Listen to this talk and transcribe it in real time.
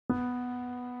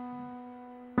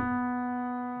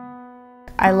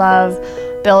I love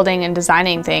building and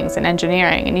designing things and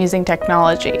engineering and using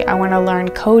technology. I want to learn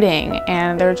coding,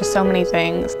 and there are just so many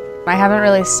things. I haven't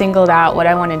really singled out what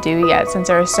I want to do yet since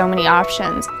there are so many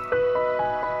options.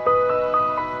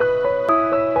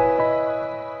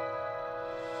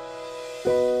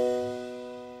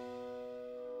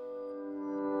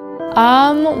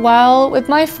 Well, with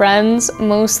my friends,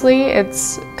 mostly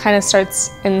it's kind of starts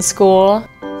in school.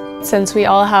 Since we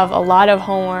all have a lot of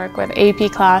homework with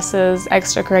AP classes,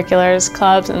 extracurriculars,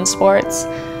 clubs, and sports,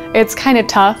 it's kind of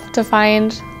tough to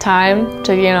find time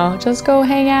to, just go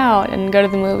hang out and go to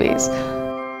the movies.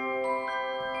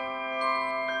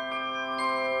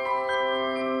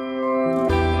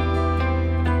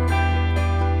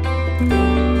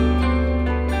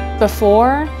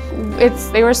 Before,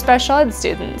 they were special ed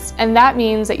students, and that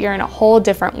means that you're in a whole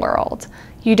different world.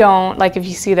 You don't, like if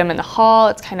you see them in the hall,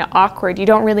 it's kind of awkward. You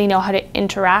don't really know how to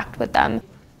interact with them.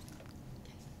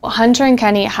 Well, Hunter and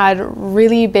Kenny had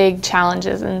really big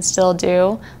challenges and still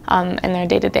do in their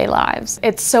day-to-day lives.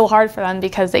 It's so hard for them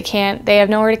because they have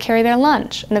nowhere to carry their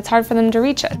lunch, and it's hard for them to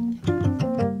reach it.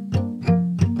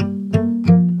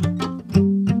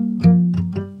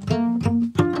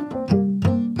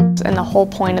 And the whole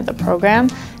point of the program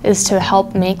is to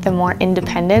help make them more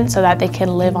independent so that they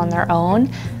can live on their own.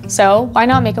 So why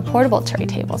not make a portable tray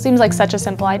table? Seems like such a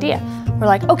simple idea. We're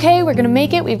like, okay, we're gonna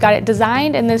make it. We've got it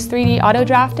designed in this 3D auto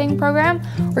drafting program.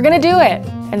 We're gonna do it.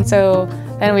 And so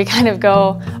then we kind of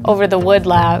go over the wood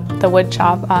lab, the wood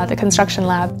shop, the construction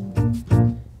lab.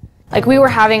 Like we were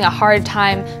having a hard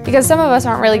time because some of us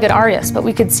aren't really good artists, but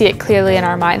we could see it clearly in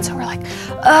our minds. So we're like,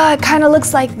 it kind of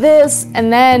looks like this.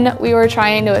 And then we were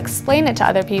trying to explain it to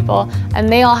other people, and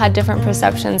they all had different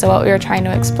perceptions of what we were trying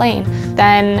to explain.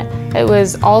 Then it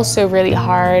was also really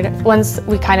hard. Once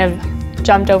we kind of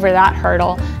jumped over that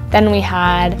hurdle, then we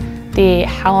had the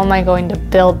how am I going to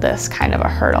build this kind of a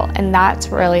hurdle. And that's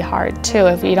really hard too.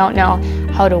 If you don't know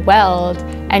how to weld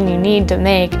and you need to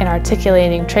make an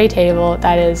articulating tray table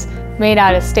that is made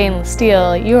out of stainless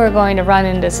steel, you are going to run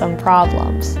into some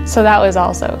problems. So that was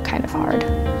also kind of hard.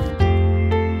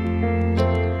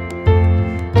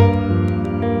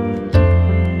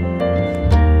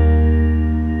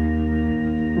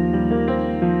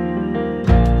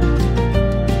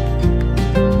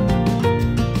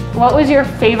 What was your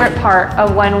favorite part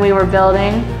of when we were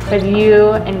building with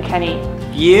you and Kenny?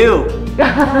 You!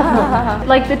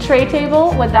 Like the tray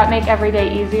table, would that make every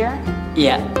day easier?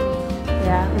 Yeah.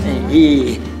 Yeah.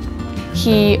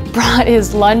 He brought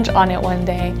his lunch on it one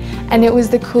day, and it was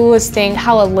the coolest thing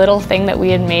how a little thing that we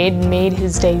had made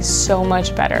his day so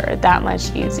much better, that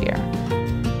much easier.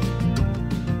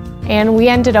 And we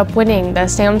ended up winning the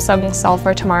Samsung Solve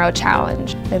for Tomorrow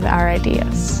challenge with our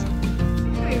ideas.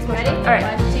 Ready? All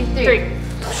right. 1,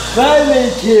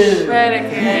 2, 3.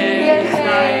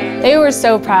 Mannequin. They were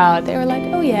so proud. They were like,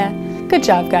 oh yeah, good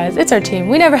job guys, it's our team.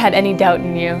 We never had any doubt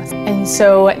in you. And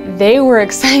so they were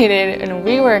excited and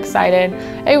we were excited.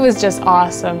 It was just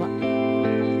awesome.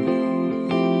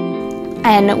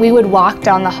 And we would walk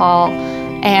down the hall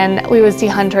and we would see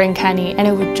Hunter and Kenny, and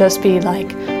it would just be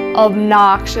like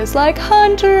obnoxious, like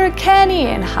Hunter, Kenny,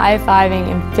 and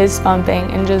high-fiving and fist bumping,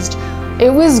 and just,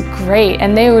 it was great.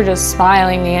 And they were just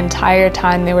smiling the entire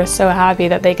time. They were so happy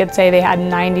that they could say they had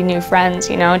 90 new friends,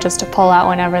 just to pull out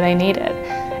whenever they needed.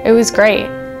 It was great.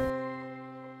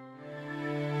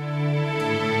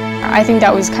 I think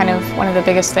that was kind of one of the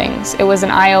biggest things. It was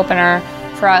an eye-opener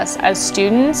for us as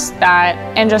students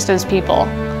and just as people.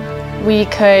 We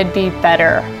could be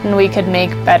better and we could make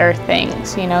better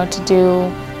things, to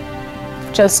do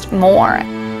just more.